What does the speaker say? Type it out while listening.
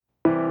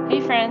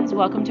friends.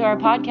 Welcome to our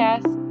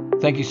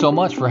podcast. Thank you so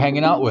much for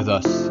hanging out with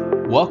us.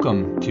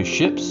 Welcome to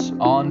Ships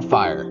on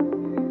Fire.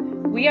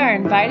 We are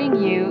inviting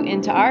you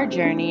into our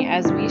journey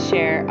as we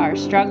share our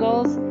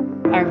struggles,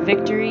 our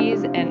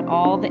victories, and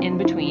all the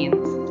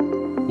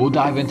in-betweens. We'll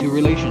dive into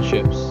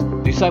relationships,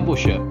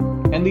 discipleship,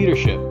 and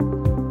leadership.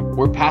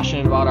 We're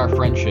passionate about our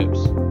friendships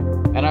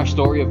and our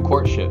story of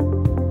courtship.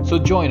 So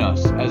join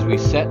us as we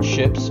set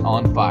ships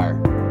on fire.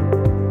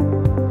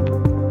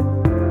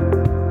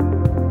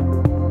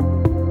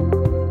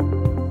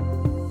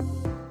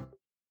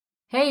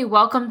 Hey,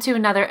 welcome to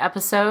another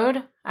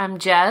episode. I'm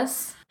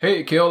Jess.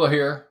 Hey, Keola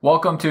here.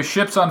 Welcome to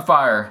Ships on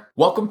Fire.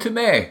 Welcome to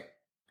May.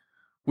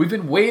 We've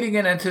been waiting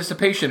in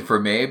anticipation for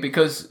May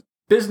because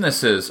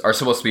businesses are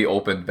supposed to be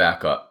opened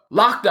back up.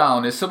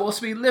 Lockdown is supposed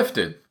to be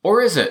lifted.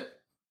 Or is it?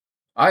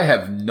 I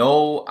have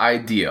no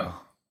idea.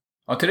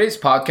 On today's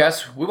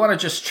podcast, we want to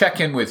just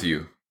check in with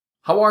you.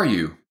 How are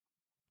you?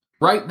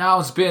 Right now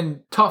it's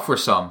been tough for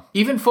some,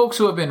 even folks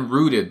who have been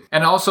rooted.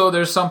 And also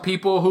there's some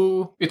people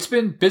who it's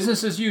been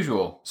business as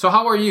usual. So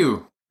how are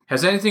you?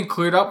 Has anything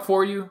cleared up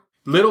for you?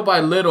 Little by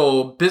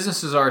little,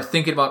 businesses are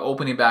thinking about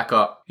opening back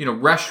up.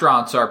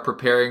 Restaurants are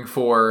preparing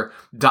for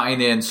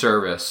dine-in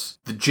service.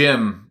 The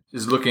gym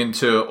is looking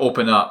to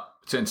open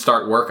up and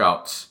start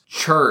workouts.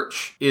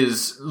 Church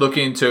is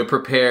looking to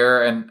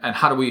prepare and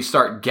how do we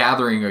start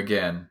gathering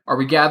again? Are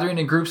we gathering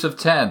in groups of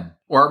 10?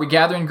 Or are we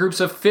gathering in groups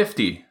of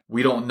 50?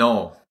 We don't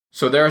know.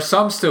 So there are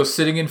some still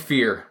sitting in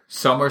fear.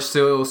 Some are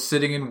still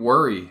sitting in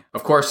worry.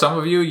 Of course, some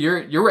of you,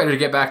 you're ready to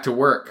get back to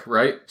work,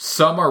 right?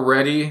 Some are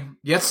ready,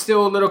 yet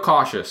still a little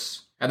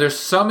cautious. And there's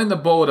some in the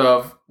boat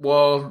of,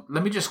 well,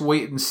 let me just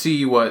wait and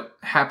see what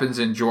happens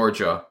in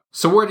Georgia.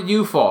 So where do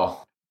you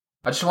fall?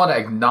 I just want to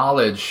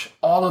acknowledge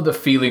all of the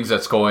feelings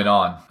that's going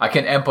on. I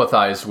can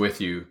empathize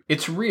with you.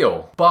 It's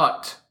real,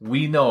 but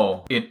we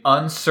know in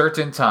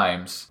uncertain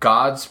times,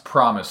 God's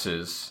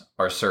promises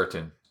are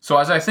certain. So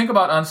as I think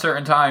about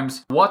uncertain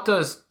times, what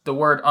does the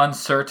word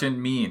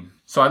uncertain mean?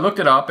 So I looked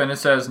it up and it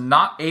says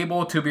not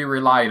able to be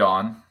relied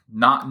on,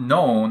 not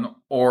known,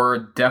 or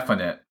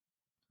definite.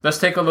 Let's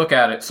take a look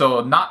at it. So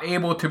not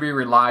able to be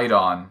relied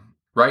on,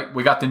 right?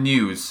 We got the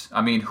news.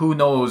 I mean, who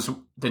knows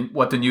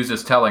what the news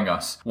is telling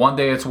us? One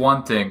day it's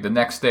one thing, the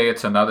next day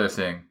it's another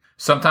thing.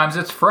 Sometimes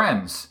it's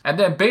friends. And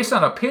then based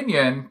on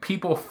opinion,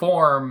 people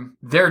form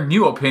their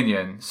new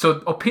opinion.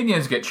 So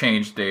opinions get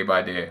changed day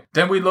by day.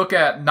 Then we look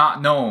at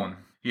not known.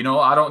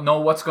 I don't know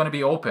what's going to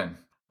be open.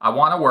 I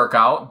want to work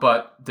out,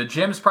 but the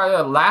gym's probably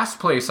the last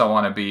place I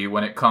want to be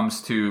when it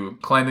comes to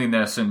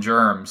cleanliness and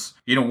germs.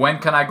 When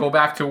can I go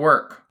back to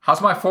work?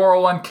 How's my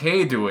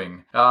 401k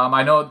doing?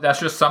 I know that's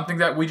just something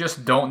that we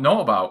just don't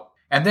know about.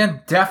 And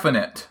then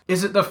definite.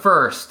 Is it the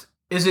 1st?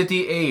 Is it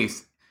the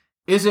 8th?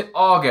 Is it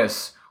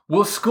August?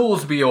 Will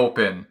schools be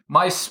open?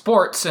 My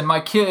sports and my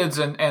kids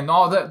and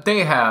all that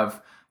they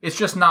have. It's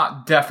just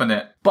not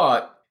definite.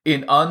 But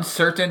in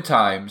uncertain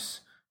times,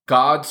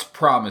 God's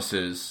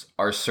promises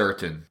are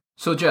certain.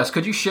 So Jess,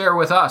 could you share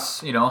with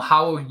us,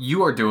 how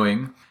you are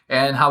doing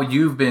and how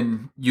you've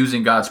been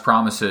using God's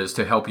promises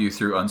to help you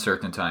through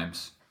uncertain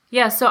times?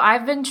 Yeah, so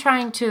I've been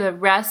trying to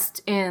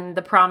rest in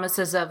the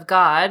promises of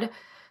God.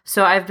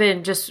 So I've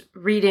been just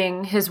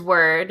reading his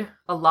word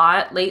a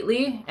lot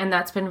lately, and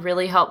that's been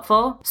really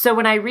helpful. So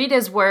when I read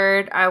his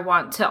word, I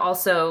want to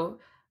also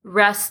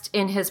rest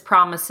in his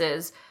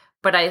promises.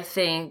 But I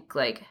think,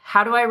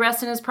 how do I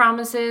rest in his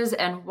promises,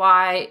 and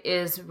why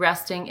is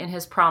resting in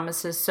his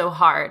promises so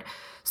hard?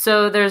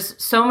 So there's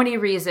so many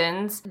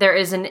reasons. There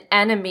is an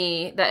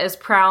enemy that is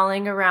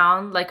prowling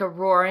around like a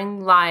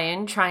roaring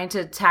lion trying to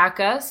attack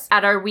us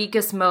at our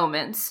weakest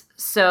moments.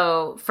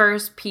 So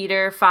 1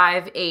 Peter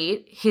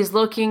 5:8, he's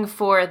looking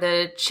for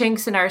the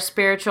chinks in our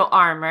spiritual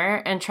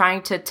armor and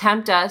trying to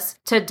tempt us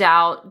to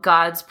doubt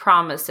God's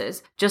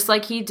promises, just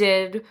like he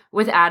did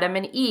with Adam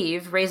and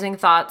Eve, raising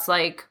thoughts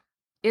like,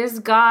 is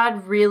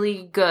God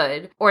really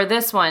good? Or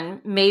this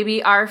one,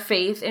 maybe our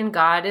faith in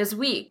God is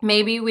weak.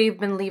 Maybe we've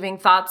been leaving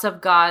thoughts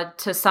of God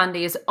to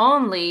Sundays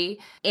only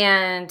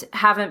and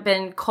haven't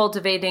been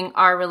cultivating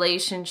our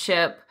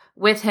relationship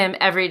with him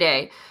every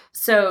day.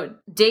 So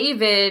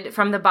David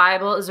from the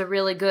Bible is a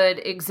really good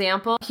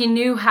example. He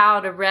knew how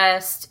to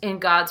rest in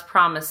God's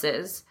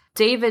promises.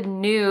 David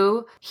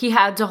knew he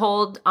had to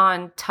hold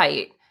on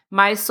tight.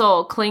 My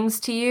soul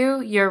clings to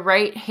you, your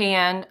right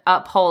hand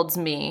upholds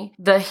me.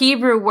 The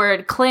Hebrew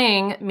word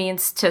cling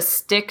means to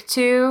stick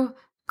to,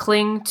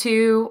 cling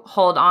to,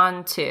 hold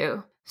on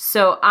to.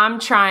 So I'm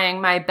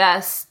trying my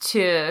best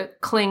to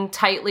cling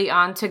tightly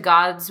onto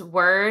God's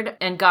word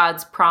and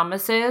God's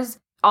promises.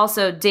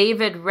 Also,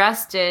 David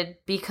rested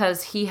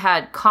because he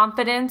had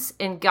confidence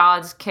in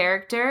God's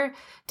character.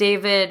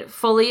 David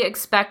fully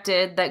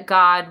expected that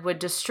God would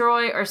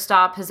destroy or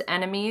stop his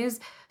enemies.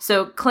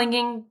 So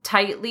clinging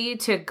tightly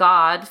to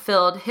God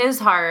filled his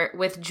heart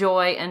with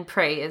joy and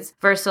praise.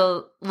 Verse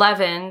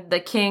 11,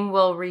 the king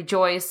will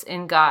rejoice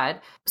in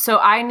God. So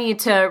I need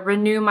to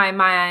renew my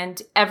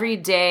mind every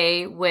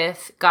day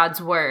with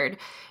God's word.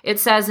 It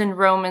says in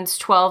Romans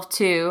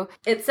 12:2,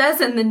 it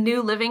says in the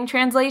New Living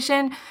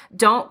Translation,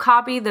 don't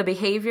copy the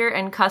behavior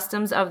and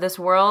customs of this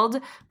world,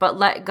 but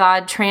let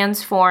God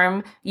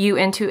transform you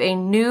into a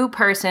new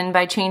person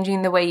by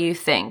changing the way you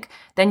think.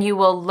 Then you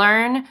will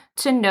learn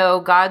to know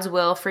God's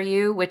will for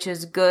you, which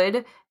is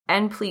good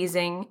and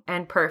pleasing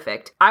and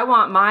perfect. I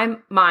want my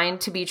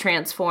mind to be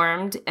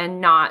transformed and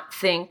not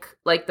think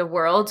like the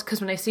world, because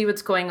when I see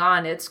what's going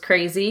on, it's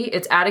crazy.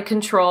 It's out of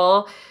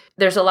control.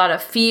 There's a lot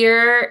of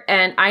fear,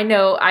 and I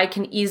know I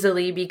can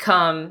easily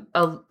become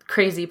a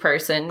crazy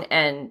person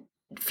and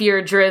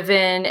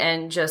fear-driven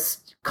and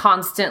just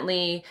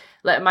constantly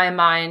let my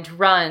mind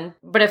run.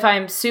 But if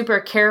I'm super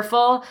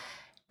careful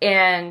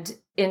and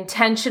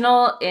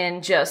intentional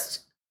in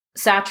just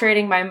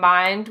saturating my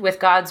mind with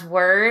God's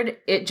word,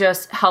 it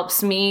just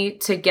helps me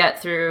to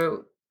get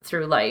through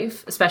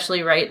life,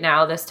 especially right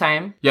now, this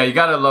time. Yeah, you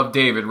got to love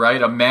David,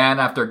 right? A man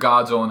after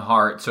God's own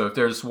heart. So if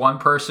there's one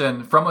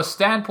person from a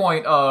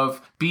standpoint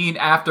of being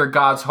after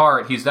God's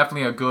heart, he's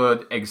definitely a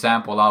good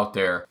example out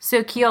there.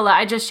 So Keola,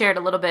 I just shared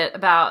a little bit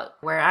about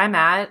where I'm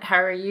at. How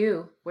are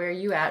you? Where are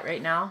you at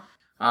right now?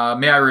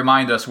 May I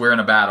remind us, we're in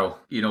a battle.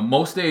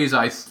 Most days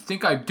I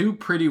think I do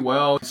pretty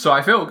well. So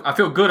I feel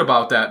good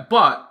about that,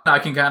 but I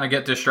can kind of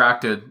get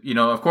distracted,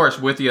 of course,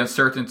 with the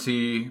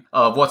uncertainty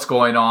of what's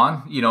going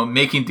on,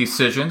 making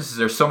decisions.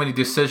 There's so many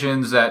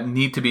decisions that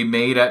need to be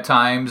made at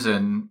times,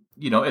 and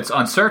it's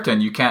uncertain.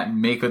 You can't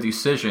make a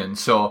decision.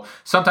 So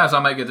sometimes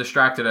I might get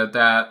distracted at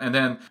that. And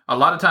then a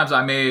lot of times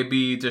I may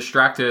be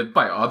distracted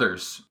by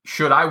others.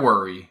 Should I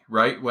worry,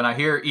 right? When I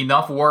hear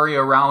enough worry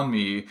around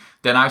me,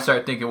 then I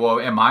start thinking, well,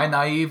 am I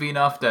naive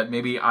enough that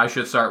maybe I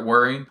should start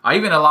worrying? I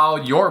even allow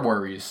your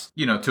worries,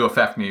 to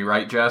affect me,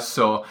 right, Jess?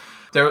 So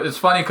it's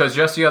funny because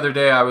just the other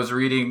day I was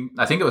reading,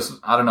 I think it was,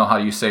 I don't know how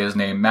you say his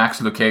name,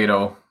 Max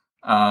Lucado.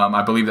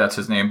 I believe that's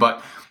his name,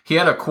 but he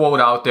had a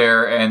quote out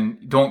there,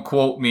 and don't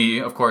quote me,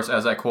 of course,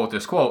 as I quote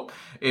this quote.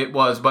 It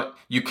was, but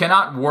you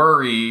cannot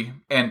worry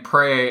and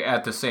pray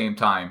at the same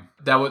time.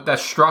 That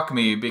struck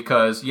me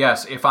because,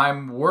 yes, if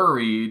I'm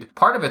worried,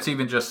 part of it's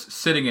even just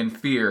sitting in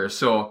fear.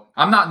 So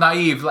I'm not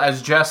naive.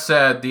 As Jess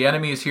said, the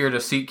enemy is here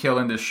to seek, kill,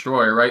 and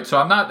destroy, right? So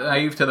I'm not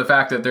naive to the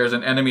fact that there's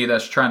an enemy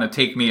that's trying to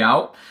take me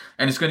out,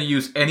 and he's going to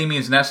use any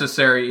means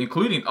necessary,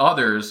 including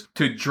others,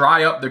 to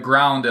dry up the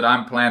ground that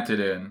I'm planted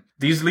in.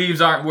 These leaves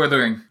aren't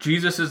withering.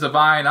 Jesus is the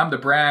vine. I'm the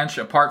branch.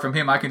 Apart from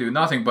him, I can do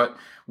nothing. But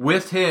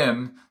with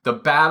him, the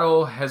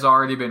battle has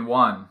already been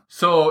won.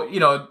 So,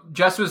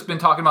 Jess has been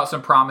talking about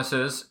some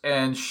promises,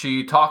 and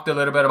she talked a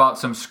little bit about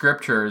some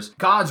scriptures.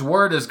 God's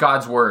word is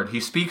God's word. He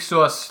speaks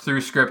to us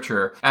through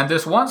scripture. And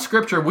this one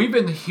scripture, we've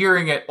been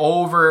hearing it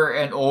over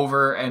and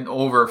over and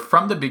over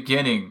from the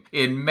beginning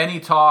in many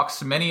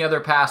talks, many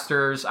other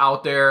pastors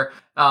out there.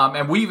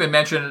 And we even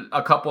mentioned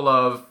a couple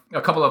of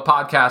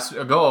podcasts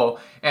ago,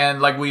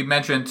 and like we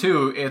mentioned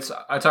too, it's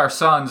our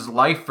son's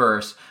life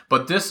verse.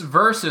 But this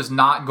verse is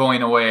not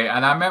going away.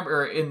 And I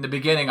remember in the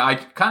beginning, I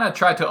kind of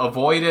tried to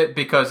avoid it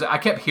because I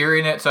kept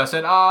hearing it. So I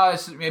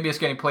said, maybe it's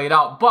getting played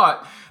out.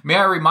 But may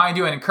I remind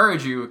you and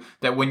encourage you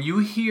that when you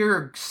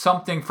hear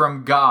something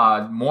from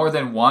God more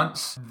than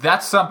once,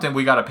 that's something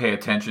we got to pay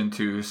attention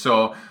to.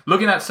 So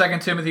looking at 2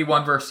 Timothy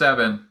 1 verse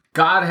 7,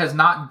 God has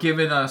not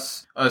given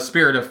us a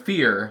spirit of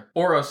fear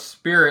or a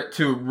spirit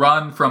to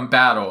run from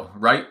battle,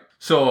 right?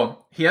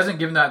 So he hasn't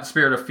given that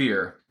spirit of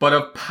fear, but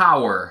of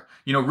power,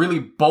 really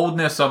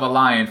boldness of a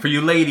lion. For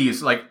you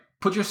ladies, like,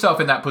 put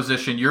yourself in that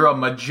position. You're a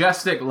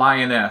majestic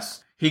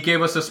lioness. He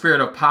gave us a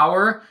spirit of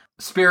power,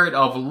 spirit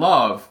of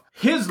love,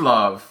 his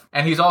love,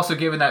 and he's also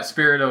given that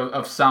spirit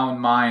of sound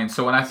mind.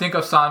 So when I think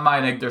of sound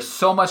mind, there's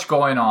so much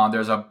going on.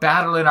 There's a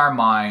battle in our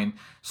mind.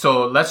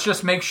 So let's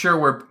just make sure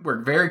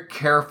we're very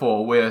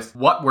careful with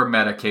what we're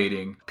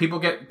medicating.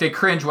 People they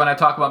cringe when I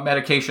talk about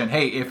medication.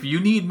 Hey, if you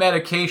need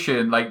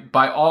medication, like,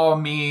 by all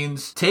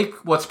means, take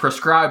what's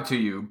prescribed to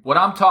you. What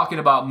I'm talking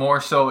about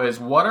more so is,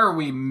 what are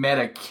we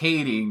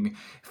medicating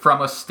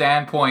from a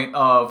standpoint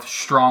of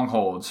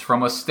strongholds,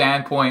 from a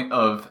standpoint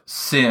of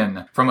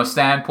sin, from a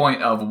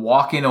standpoint of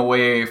walking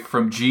away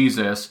from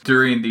Jesus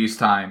during these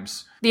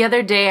times? The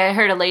other day I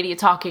heard a lady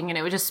talking, and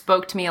it just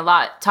spoke to me a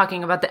lot,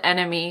 talking about the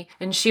enemy.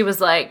 And she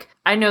was like,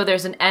 I know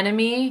there's an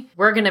enemy.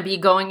 We're going to be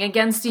going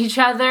against each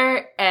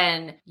other,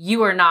 and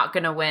you are not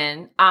going to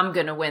win. I'm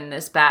going to win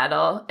this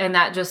battle. And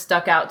that just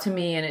stuck out to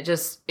me, and it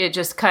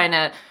just kind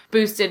of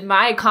boosted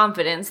my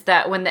confidence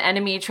that when the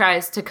enemy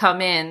tries to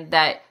come in,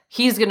 that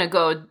he's going to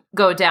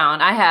go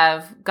down. I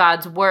have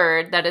God's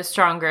word that is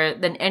stronger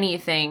than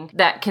anything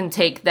that can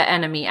take the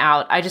enemy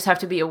out. I just have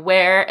to be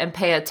aware and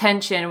pay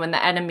attention when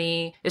the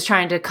enemy is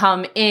trying to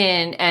come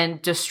in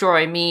and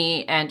destroy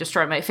me and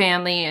destroy my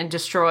family and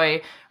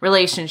destroy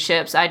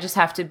relationships. I just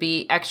have to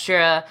be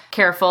extra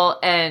careful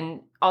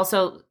and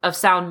also of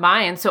sound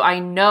mind. So I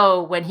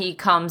know when he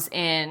comes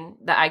in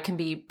that I can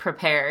be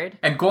prepared.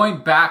 And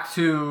going back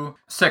to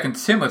 2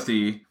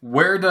 Timothy,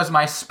 where does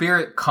my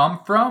spirit come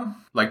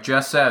from? Like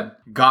Jess said,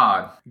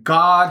 God.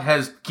 God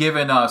has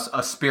given us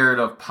a spirit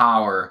of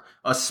power,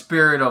 a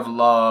spirit of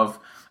love,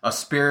 a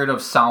spirit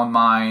of sound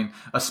mind,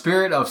 a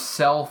spirit of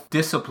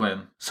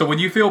self-discipline. So when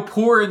you feel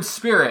poor in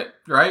spirit,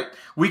 right,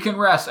 we can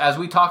rest, as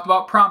we talked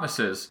about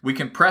promises. We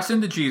can press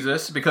into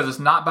Jesus because it's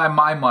not by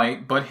my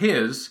might, but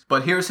his.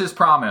 But here's his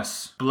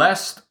promise.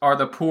 Blessed are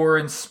the poor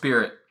in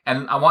spirit.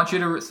 And I want you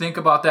to think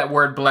about that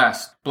word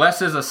blessed.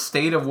 Blessed is a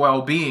state of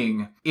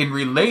well-being in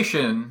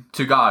relation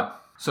to God.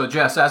 So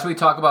Jess, as we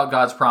talk about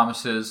God's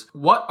promises,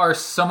 what are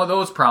some of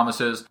those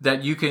promises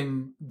that you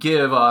can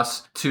give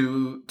us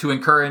to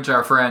encourage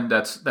our friend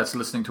that's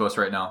listening to us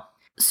right now?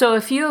 So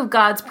a few of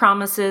God's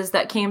promises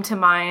that came to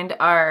mind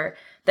are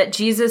that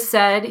Jesus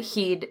said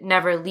he'd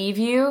never leave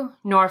you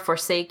nor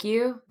forsake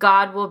you.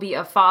 God will be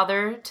a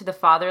father to the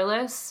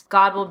fatherless.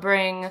 God will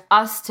bring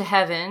us to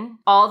heaven.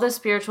 All the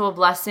spiritual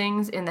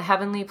blessings in the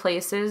heavenly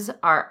places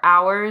are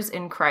ours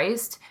in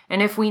Christ.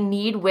 And if we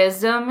need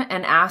wisdom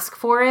and ask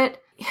for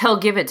it, he'll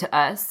give it to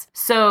us.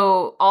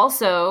 So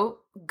also,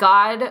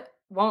 God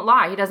won't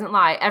lie. He doesn't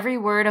lie. Every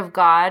word of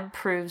God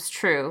proves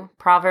true.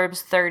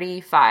 Proverbs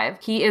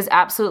 30:5. He is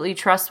absolutely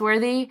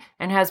trustworthy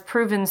and has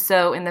proven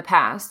so in the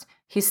past.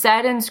 He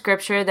said in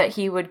scripture that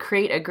he would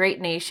create a great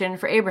nation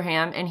for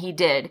Abraham, and he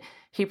did.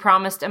 He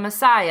promised a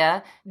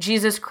Messiah.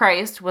 Jesus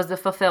Christ was the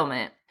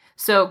fulfillment.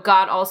 So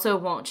God also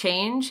won't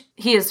change.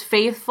 He is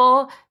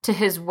faithful to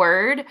his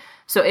word.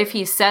 So if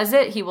he says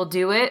it, he will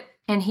do it.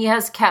 And he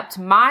has kept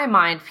my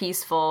mind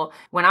peaceful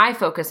when I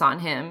focus on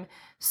him.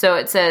 So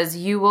it says,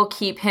 you will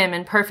keep him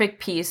in perfect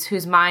peace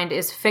whose mind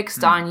is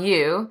fixed on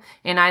you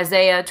in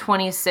Isaiah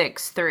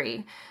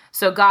 26:3.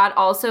 So God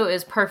also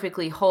is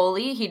perfectly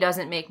holy. He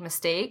doesn't make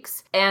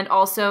mistakes. And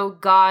also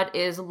God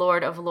is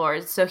Lord of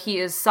Lords. So he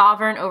is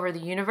sovereign over the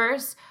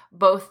universe,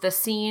 both the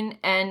seen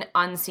and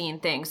unseen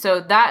things.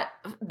 So that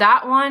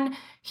one,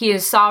 he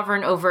is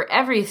sovereign over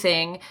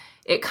everything.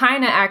 It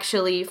kind of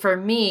actually, for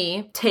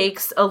me,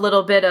 takes a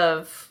little bit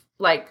of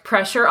like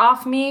pressure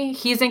off me.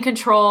 He's in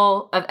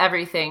control of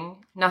everything.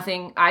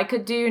 Nothing I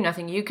could do,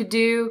 nothing you could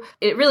do.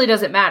 It really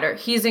doesn't matter.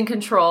 He's in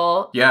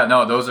control. Yeah,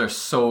 no, those are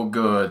so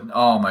good.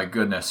 Oh my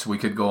goodness. We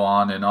could go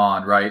on and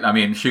on, right? I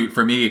mean, shoot,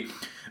 for me,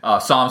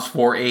 Psalms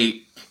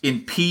 4:8,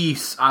 in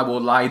peace I will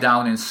lie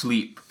down and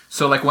sleep.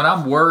 So like when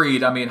I'm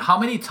worried, I mean, how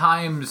many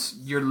times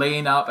you're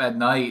laying up at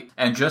night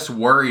and just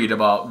worried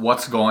about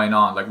what's going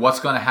on, like what's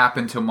going to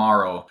happen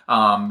tomorrow,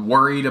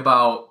 worried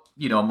about,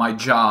 my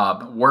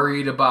job,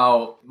 worried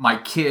about my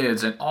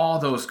kids and all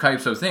those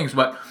types of things.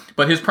 But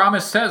his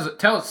promise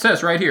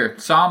says right here,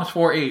 Psalms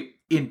 4:8,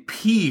 in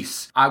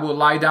peace I will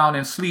lie down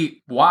and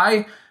sleep.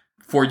 Why?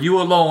 For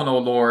you alone, O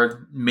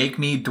Lord, make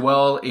me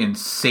dwell in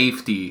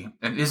safety.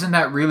 And isn't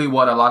that really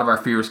what a lot of our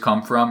fears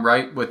come from,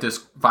 right? With this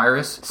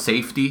virus,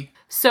 safety.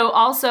 So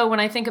also when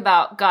I think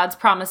about God's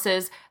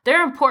promises,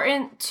 they're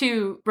important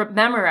to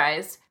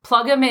memorize.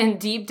 Plug them in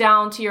deep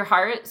down to your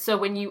heart. So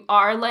when you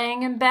are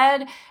laying in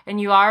bed and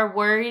you are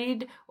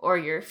worried or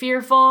you're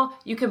fearful,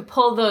 you can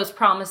pull those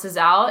promises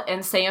out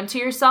and say them to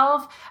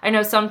yourself. I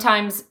know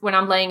sometimes when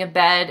I'm laying in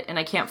bed and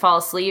I can't fall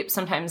asleep,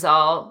 sometimes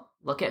I'll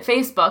look at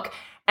Facebook.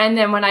 And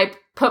then when I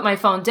put my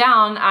phone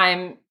down,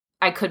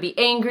 I could be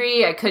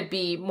angry, I could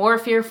be more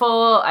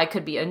fearful, I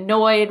could be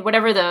annoyed,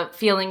 whatever the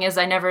feeling is,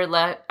 I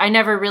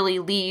never really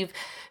leave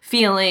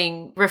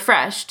feeling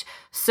refreshed.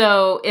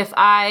 So if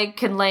I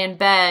can lay in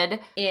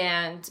bed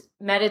and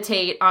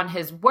meditate on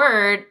his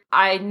word,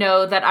 I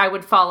know that I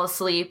would fall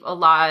asleep a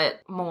lot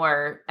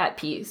more at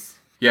peace.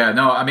 Yeah,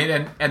 no, I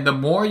mean, and the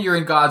more you're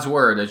in God's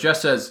word, it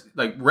just says,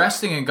 like,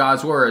 resting in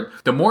God's word,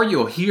 the more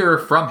you'll hear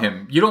from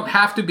him. You don't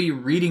have to be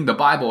reading the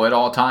Bible at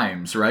all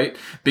times, right?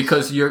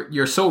 Because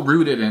you're so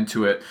rooted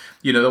into it.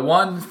 The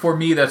one for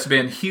me that's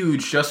been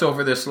huge just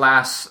over this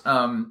last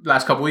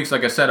couple weeks,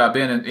 like I said, I've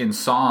been in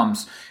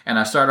Psalms, and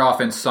I started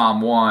off in Psalm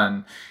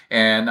 1,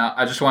 and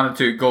I just wanted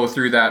to go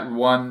through that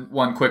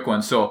one quick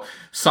one. So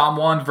Psalm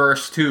 1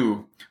 verse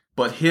 2.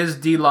 But his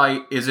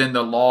delight is in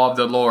the law of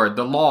the Lord,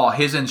 the law,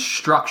 his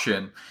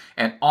instruction.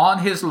 And on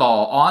his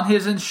law, on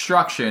his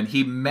instruction,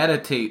 he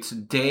meditates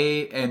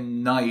day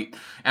and night.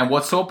 And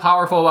what's so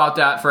powerful about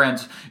that,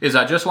 friends, is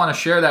I just want to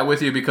share that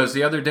with you because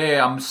the other day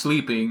I'm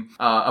sleeping.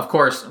 Of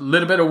course, a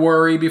little bit of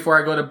worry before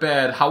I go to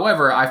bed.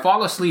 However, I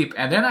fall asleep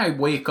and then I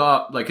wake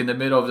up like in the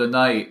middle of the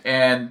night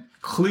and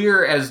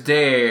clear as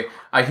day,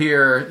 I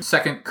hear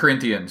 2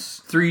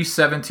 Corinthians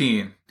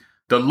 3:17.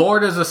 The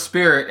Lord is a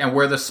spirit, and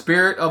where the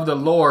spirit of the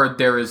Lord,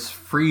 there is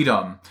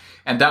freedom.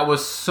 And that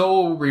was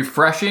so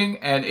refreshing,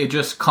 and it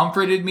just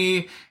comforted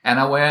me, and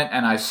I went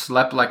and I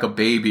slept like a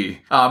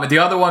baby. And the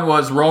other one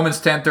was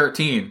Romans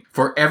 10:13.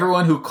 For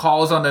everyone who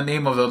calls on the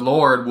name of the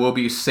Lord will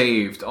be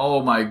saved.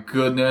 Oh my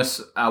goodness.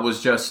 I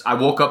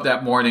woke up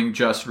that morning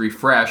just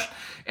refreshed.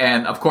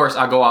 And of course,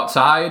 I go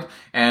outside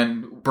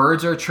and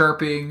birds are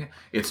chirping.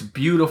 It's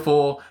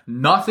beautiful.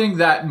 Nothing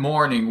that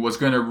morning was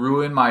going to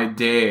ruin my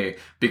day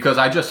because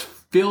I just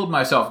filled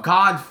myself.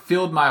 God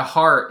filled my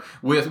heart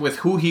with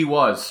who he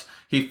was.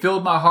 He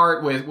filled my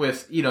heart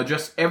with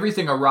just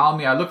everything around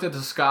me. I looked at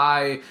the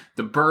sky,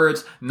 the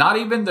birds, not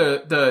even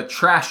the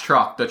trash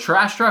truck. The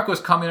trash truck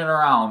was coming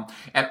around,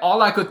 and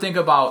all I could think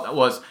about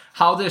was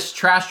how this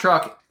trash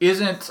truck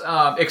isn't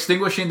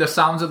extinguishing the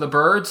sounds of the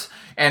birds,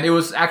 and it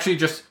was actually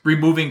just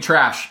removing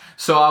trash.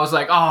 So I was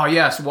like, oh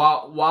yes,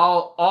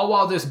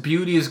 while this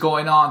beauty is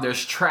going on,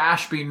 there's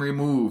trash being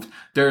removed.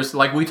 There's,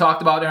 like we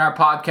talked about in our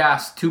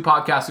podcast 2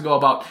 podcasts ago,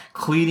 about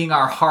cleaning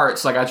our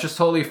hearts. Like I just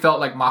totally felt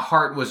like my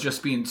heart was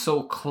just being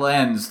so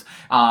cleansed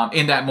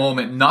in that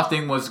moment.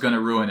 Nothing was going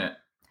to ruin it.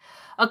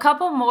 A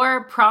couple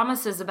more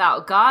promises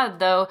about God,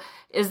 though,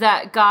 is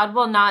that God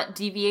will not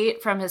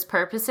deviate from his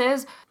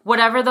purposes.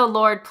 Whatever the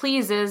Lord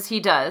pleases, he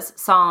does.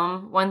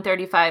 Psalm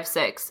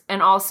 135:6.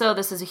 And also,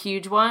 this is a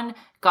huge one,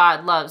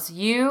 God loves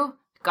you.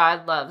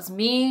 God loves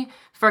me.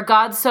 For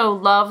God so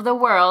loved the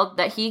world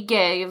that he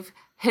gave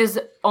his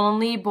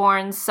only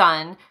born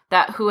son,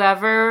 that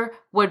whoever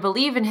would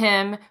believe in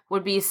him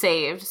would be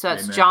saved. So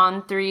that's Amen.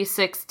 John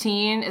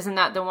 3:16. Isn't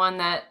that the one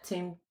that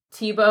Tim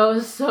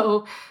Tebow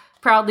so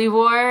proudly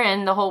wore,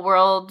 and the whole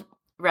world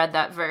read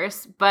that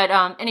verse? But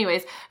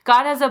anyways,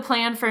 God has a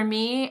plan for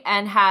me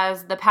and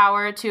has the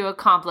power to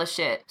accomplish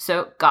it.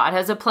 So God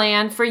has a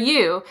plan for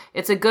you.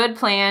 It's a good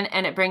plan,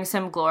 and it brings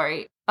him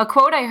glory. A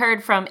quote I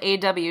heard from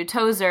A.W.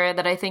 Tozer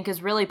that I think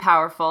is really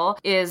powerful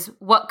is,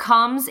 what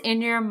comes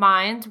in your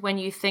mind when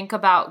you think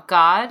about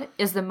God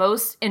is the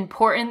most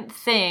important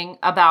thing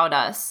about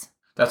us.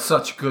 That's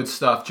such good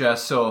stuff,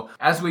 Jess. So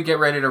as we get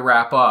ready to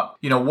wrap up,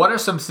 what are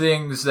some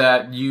things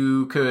that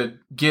you could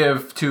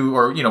give to,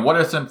 or, what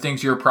are some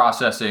things you're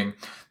processing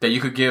that you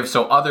could give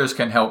so others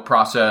can help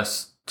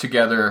process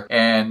together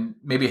and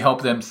maybe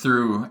help them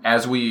through,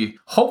 as we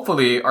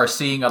hopefully are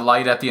seeing a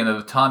light at the end of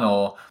the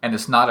tunnel and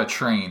it's not a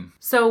train?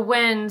 So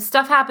when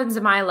stuff happens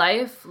in my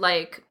life,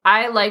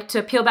 I like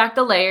to peel back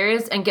the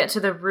layers and get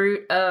to the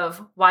root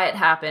of why it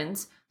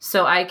happens.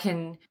 So I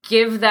can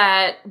give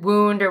that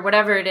wound or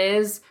whatever it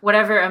is,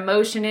 whatever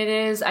emotion it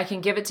is, I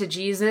can give it to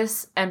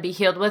Jesus and be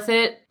healed with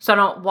it. So I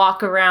don't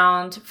walk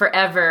around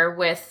forever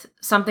with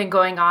something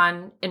going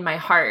on in my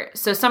heart.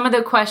 So some of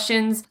the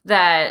questions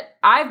that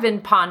I've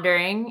been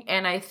pondering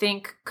and I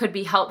think could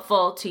be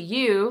helpful to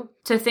you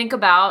to think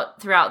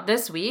about throughout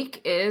this week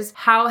is,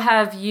 how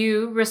have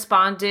you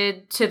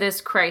responded to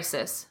this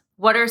crisis?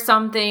 What are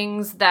some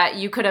things that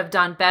you could have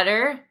done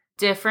better,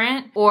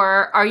 different,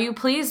 or are you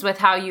pleased with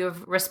how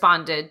you've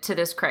responded to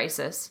this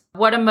crisis?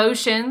 What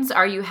emotions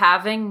are you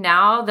having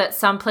now that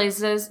some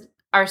places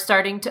are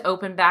starting to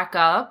open back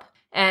up?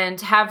 And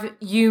have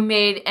you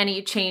made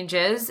any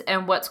changes,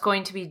 and what's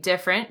going to be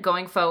different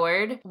going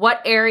forward?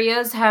 What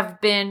areas have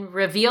been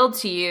revealed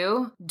to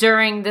you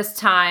during this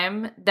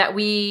time that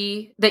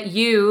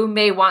you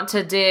may want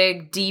to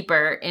dig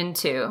deeper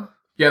into?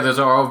 Yeah, those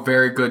are all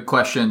very good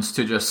questions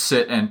to just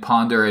sit and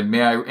ponder. And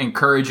may I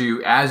encourage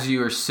you, as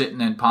you are sitting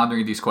and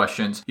pondering these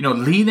questions,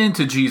 lean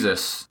into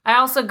Jesus. I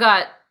also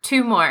got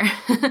 2 more.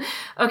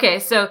 Okay,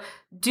 so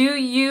do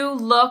you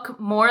look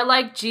more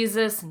like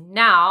Jesus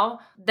now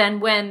than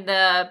when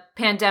the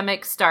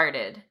pandemic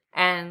started?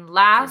 And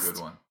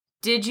last,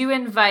 did you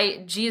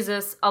invite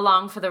Jesus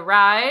along for the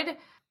ride?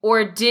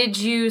 Or did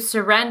you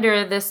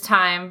surrender this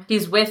time?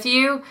 He's with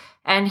you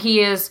and he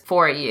is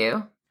for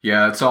you.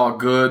 Yeah, it's all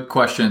good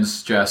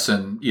questions, Jess.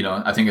 And,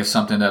 I think it's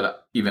something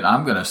that even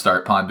I'm going to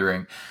start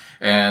pondering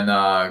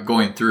and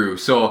going through.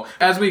 So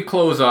as we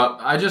close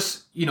up, I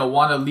just,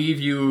 want to leave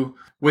you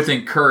with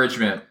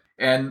encouragement.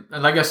 And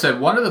like I said,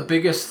 one of the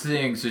biggest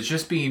things is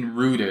just being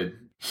rooted.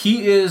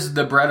 He is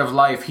the bread of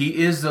life.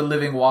 He is the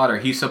living water.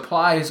 He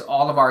supplies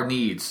all of our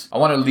needs. I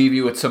want to leave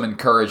you with some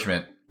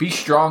encouragement. Be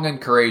strong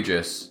and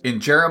courageous. In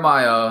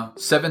Jeremiah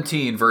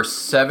 17, verse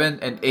 7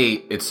 and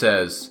 8, it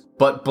says,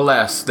 but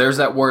blessed, there's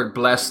that word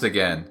blessed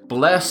again.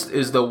 Blessed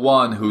is the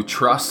one who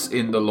trusts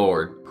in the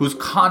Lord, whose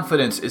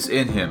confidence is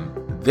in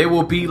him. They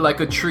will be like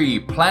a tree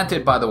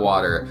planted by the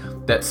water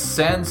that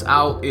sends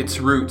out its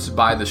roots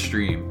by the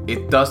stream.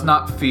 It does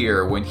not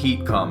fear when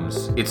heat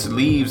comes. Its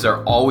leaves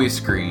are always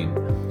green.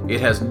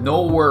 It has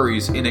no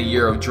worries in a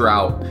year of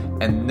drought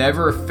and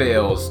never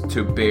fails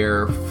to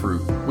bear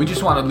fruit. We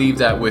just want to leave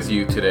that with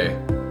you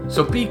today.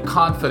 So be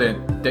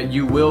confident that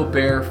you will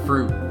bear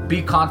fruit.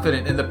 Be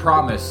confident in the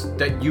promise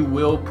that you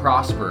will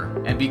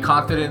prosper, and be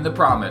confident in the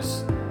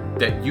promise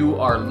that you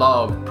are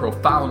loved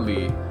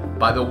profoundly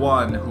by the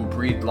one who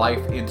breathed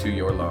life into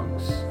your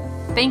lungs.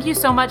 Thank you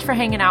so much for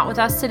hanging out with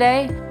us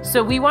today.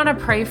 So we want to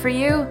pray for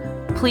you.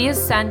 Please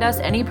send us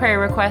any prayer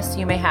requests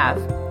you may have.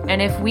 And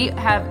if we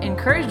have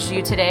encouraged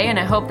you today, and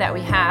I hope that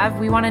we have,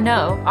 we want to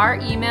know. Our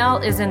email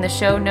is in the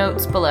show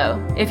notes below.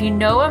 If you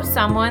know of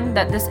someone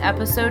that this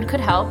episode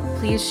could help,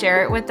 please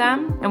share it with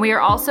them. And we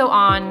are also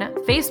on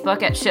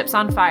Facebook at Ships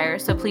on Fire,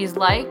 so please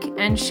like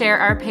and share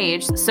our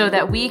page so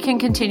that we can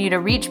continue to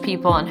reach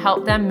people and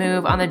help them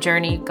move on the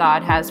journey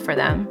God has for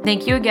them.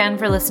 Thank you again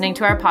for listening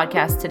to our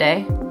podcast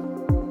today.